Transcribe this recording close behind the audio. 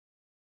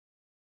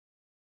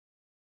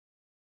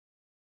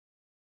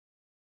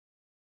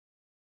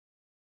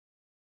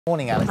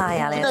Morning, Alex. Hi,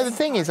 Alex. You know, the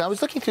thing is, I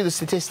was looking through the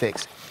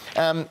statistics,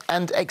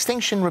 and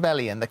Extinction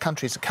Rebellion, the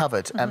countries are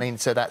covered. I mean,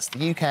 so that's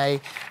the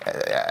UK,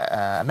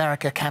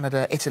 America,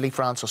 Canada, Italy,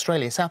 France,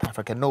 Australia, South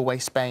Africa, Norway,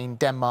 Spain,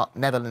 Denmark,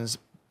 Netherlands,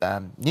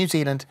 New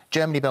Zealand,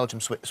 Germany,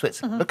 Belgium,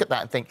 Switzerland. Look at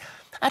that and think,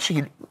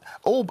 actually,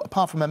 all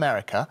apart from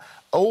America,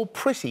 all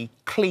pretty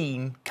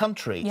clean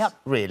countries,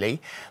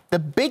 really. The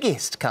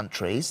biggest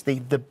countries,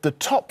 the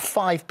top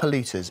 5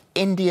 polluters,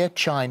 India,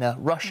 China,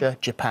 Russia,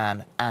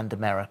 Japan and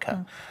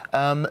America.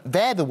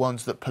 They're the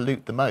ones that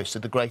pollute the most,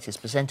 at the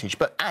greatest percentage,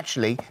 but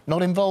actually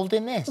not involved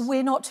in this.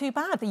 We're not too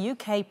bad. The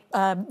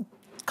UK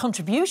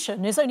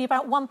contribution is only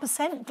about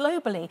 1%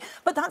 globally,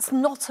 but that's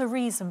not a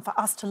reason for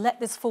us to let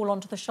this fall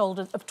onto the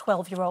shoulders of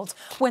 12-year-olds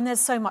when there's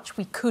so much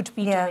we could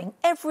be doing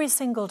every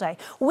single day.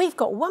 We've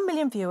got 1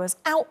 million viewers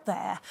out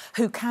there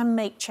who can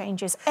make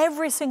changes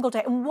every single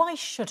day, and why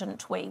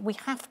shouldn't we? We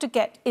have to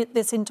get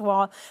this into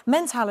our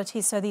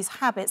mentality, so these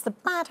habits, the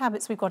bad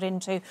habits we've got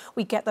into,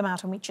 we get them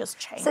out and we just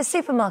change. So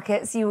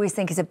supermarkets, you always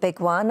think, is a big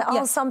one.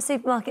 Are some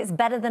supermarkets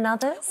better than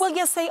others? Well,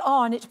 yes, they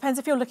are, and it depends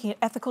if you're looking at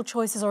ethical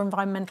choices or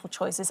environmental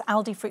choices.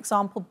 Aldi, for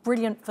example,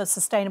 brilliant for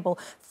sustainable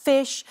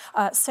fish,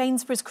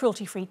 Sainsbury's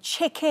cruelty-free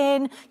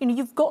chicken. You know,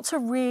 you've got to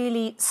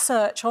really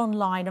search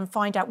online and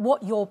find out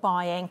what you're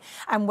buying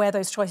and where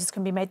those choices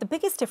can be made. The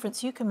biggest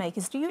difference you can make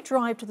is, do you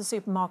drive to the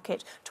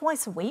supermarket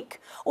twice a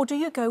week or do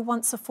you go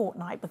once a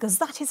fortnight? Because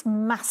that is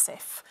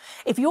massive.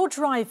 If you're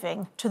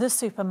driving to the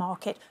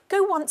supermarket,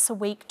 go once a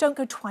week, don't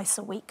go twice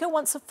a week. Go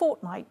once a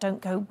fortnight, don't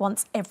go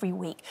once every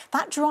week.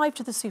 That drive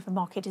to the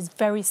supermarket is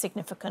very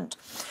significant.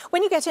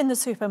 When you get in the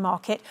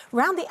supermarket,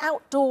 round the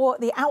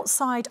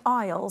outside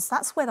aisles,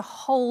 that's where the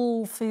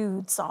whole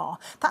foods are.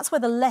 That's where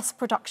the less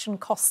production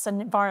costs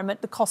and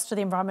the cost to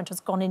the environment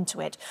has gone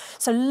into it.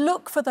 So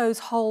look for those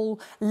whole,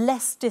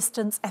 less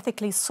distance,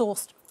 ethically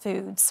sourced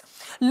foods.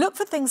 Look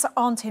for things that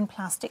aren't in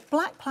plastic.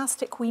 Black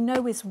plastic, we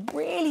know, is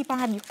really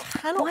bad. You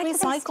cannot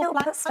recycle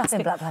black plastic.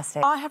 In black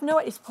plastic? I have no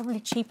idea. It's probably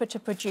cheaper to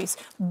produce.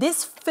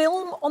 This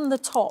film on the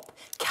top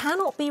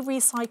cannot be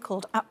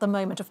recycled at the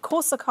moment. Of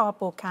course, the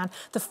cardboard can.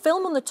 The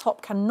film on the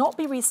top cannot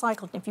be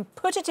recycled. If you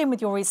put it in with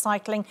your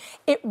recycling,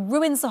 it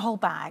ruins the whole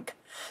bag.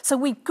 So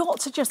we've got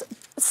to just...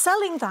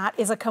 Selling that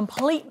is a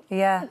complete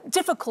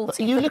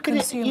difficulty. You look at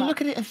it. You look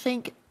at it and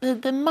think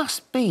there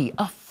must be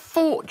a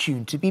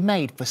fortune to be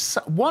made for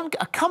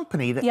a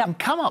company that can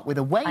come up with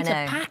a way to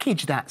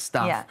package that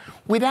stuff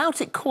without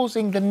it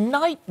causing the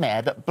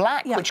nightmare that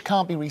black, which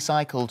can't be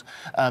recycled,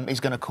 is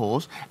going to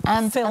cause,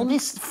 and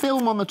this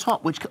film on the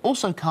top, which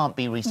also can't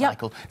be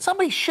recycled.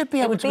 Somebody should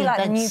be able to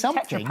invent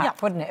something.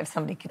 Wouldn't it, if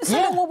somebody could?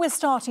 So what we're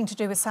starting to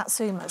do with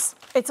Satsumas,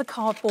 it's a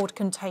cardboard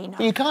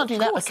container. You can't do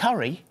that with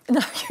curry. No,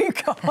 you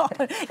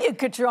can't. You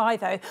could try,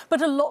 though.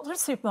 But a lot of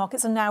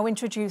supermarkets are now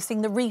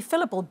introducing the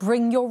refillable,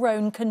 bring your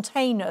own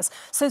containers.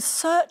 So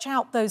search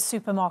out those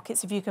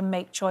supermarkets if you can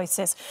make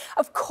choices.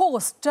 Of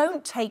course,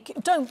 don't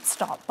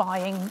start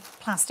buying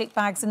plastic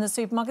bags in the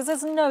supermarkets.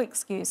 There's no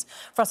excuse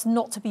for us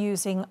not to be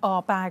using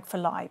our bag for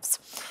lives.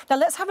 Now,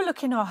 let's have a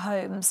look in our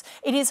homes.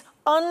 It is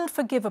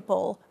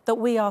unforgivable that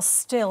we are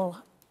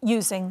still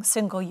using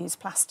single-use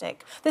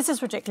plastic. This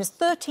is ridiculous.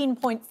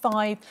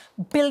 13.5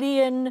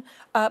 billion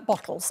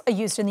bottles are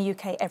used in the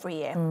UK every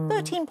year.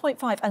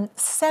 13.5, and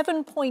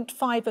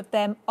 7.5 of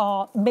them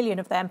billion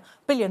of them,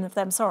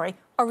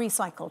 are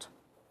recycled.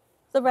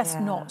 The rest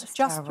not,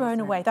 just thrown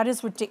away. That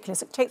is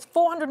ridiculous. It takes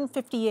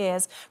 450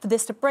 years for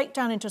this to break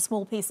down into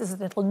small pieces,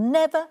 and it'll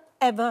never,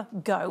 ever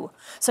go.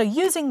 So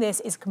using this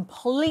is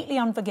completely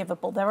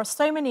unforgivable. There are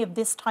so many of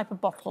this type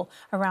of bottle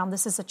around.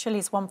 This is a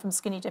Chili's one from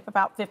Skinny Dip,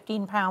 about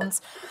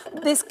 £15.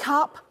 This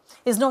cup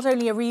is not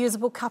only a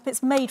reusable cup,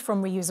 it's made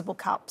from reusable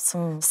cups.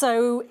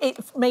 So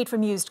it's made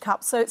from used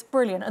cups, so it's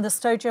brilliant. And the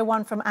Stojo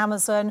one from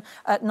Amazon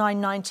at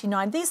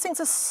 £9.99. These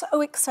things are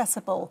so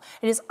accessible.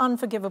 It is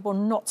unforgivable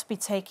not to be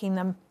taking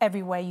them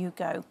everywhere you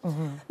go.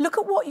 Look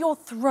at what you're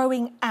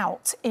throwing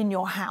out in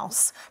your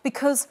house,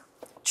 because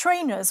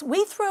trainers,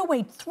 we throw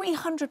away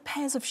 300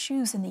 pairs of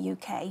shoes in the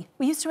UK.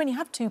 We used to only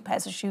have 2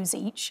 pairs of shoes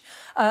each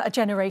a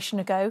generation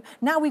ago.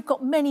 Now we've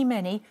got many,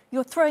 many.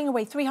 You're throwing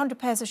away 300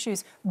 pairs of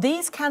shoes.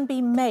 These can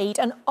be made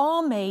and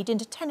are made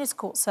into tennis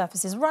court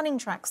surfaces, running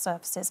track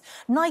surfaces.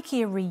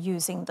 Nike are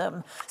reusing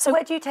them. So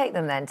where do you take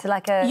them then? To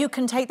like a... You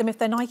can take them, if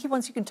they're Nike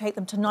ones, you can take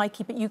them to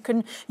Nike, but you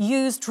can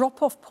use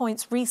drop-off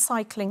points,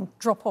 recycling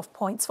drop-off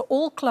points for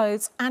all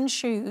clothes and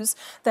shoes.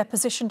 They're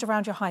positioned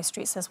around your high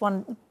streets. There's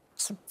one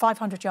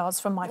 500 yards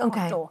from my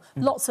front door.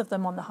 Lots of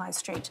them on the high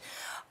street.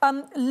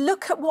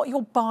 Look at what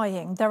you're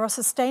buying. There are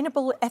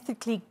sustainable,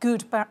 ethically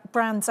good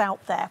brands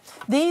out there.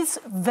 These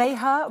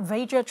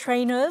Veja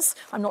trainers,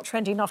 I'm not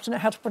trendy enough to know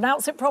how to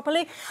pronounce it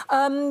properly,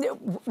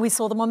 we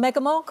saw them on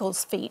Meghan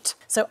Markle's feet.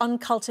 So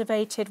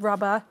uncultivated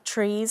rubber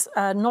trees,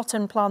 not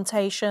in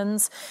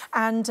plantations,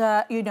 and,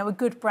 you know, a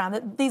good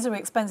brand. These are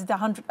expensive, they're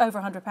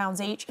over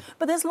 £100 each,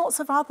 but there's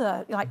lots of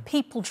other, like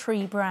People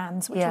Tree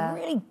brands, which are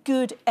really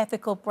good,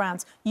 ethical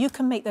brands. You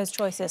can make those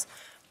choices.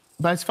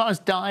 But as far as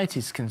diet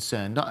is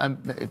concerned,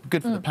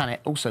 good for the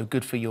planet, also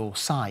good for your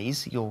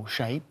size, your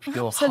shape,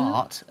 your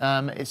heart.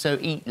 So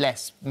eat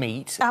less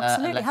meat,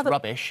 Absolutely. less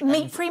rubbish.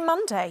 Meat-free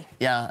Monday.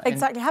 Yeah,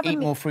 exactly. Eat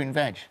more fruit and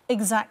veg.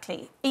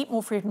 Exactly. Eat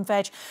more fruit and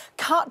veg.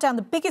 Cut down.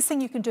 The biggest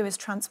thing you can do is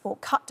transport.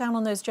 Cut down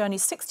on those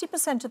journeys.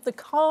 60% of the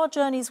car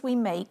journeys we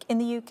make in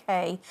the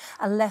UK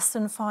are less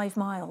than 5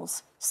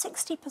 miles.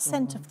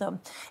 60% of them.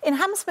 In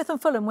Hammersmith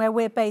and Fulham, where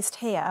we're based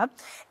here,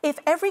 if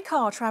every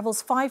car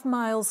travels 5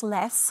 miles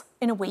less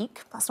in a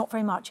week, that's not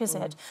very much, is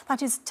it?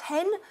 That is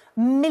 10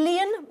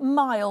 million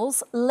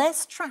miles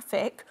less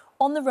traffic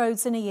on the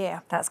roads in a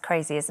year. That's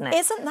crazy, isn't it?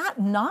 Isn't that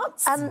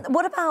nuts?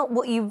 What about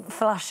what you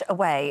flush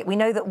away? We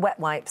know that wet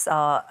wipes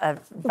are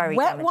very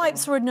damaging.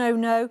 Wipes are a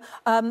no-no.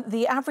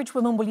 The average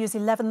woman will use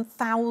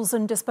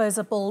 11,000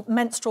 disposable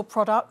menstrual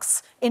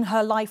products in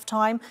her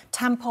lifetime.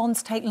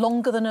 Tampons take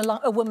longer than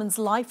a woman's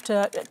life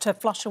to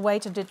flush away,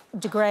 to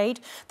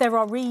degrade. There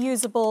are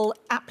reusable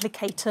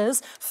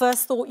applicators.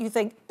 First thought you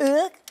think,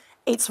 ugh.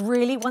 It's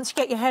really, once you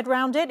get your head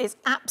around it, it's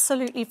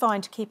absolutely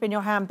fine to keep in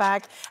your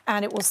handbag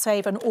and it will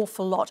save an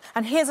awful lot.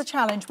 And here's a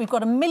challenge. We've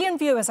got 1 million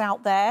viewers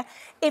out there.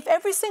 If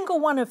every single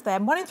one of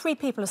them, 1 in 3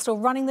 people are still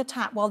running the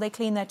tap while they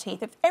clean their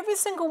teeth, if every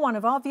single one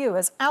of our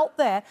viewers out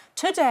there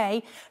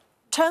today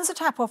turns the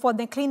tap off while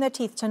they clean their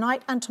teeth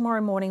tonight and tomorrow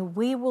morning,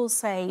 we will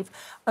save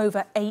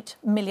over 8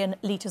 million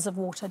litres of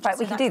water. Right,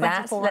 we can do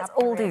that. Let's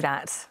all do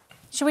that.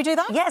 Should we do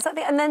that? Yes, I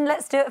think, and then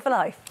let's do it for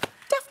life.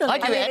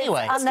 Definitely. I do it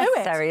anyway. It's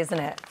unnecessary, isn't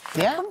it?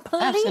 Yeah,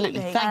 Completely.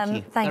 absolutely. Thank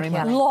you very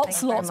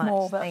much. Lots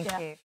more. But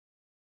Thank you.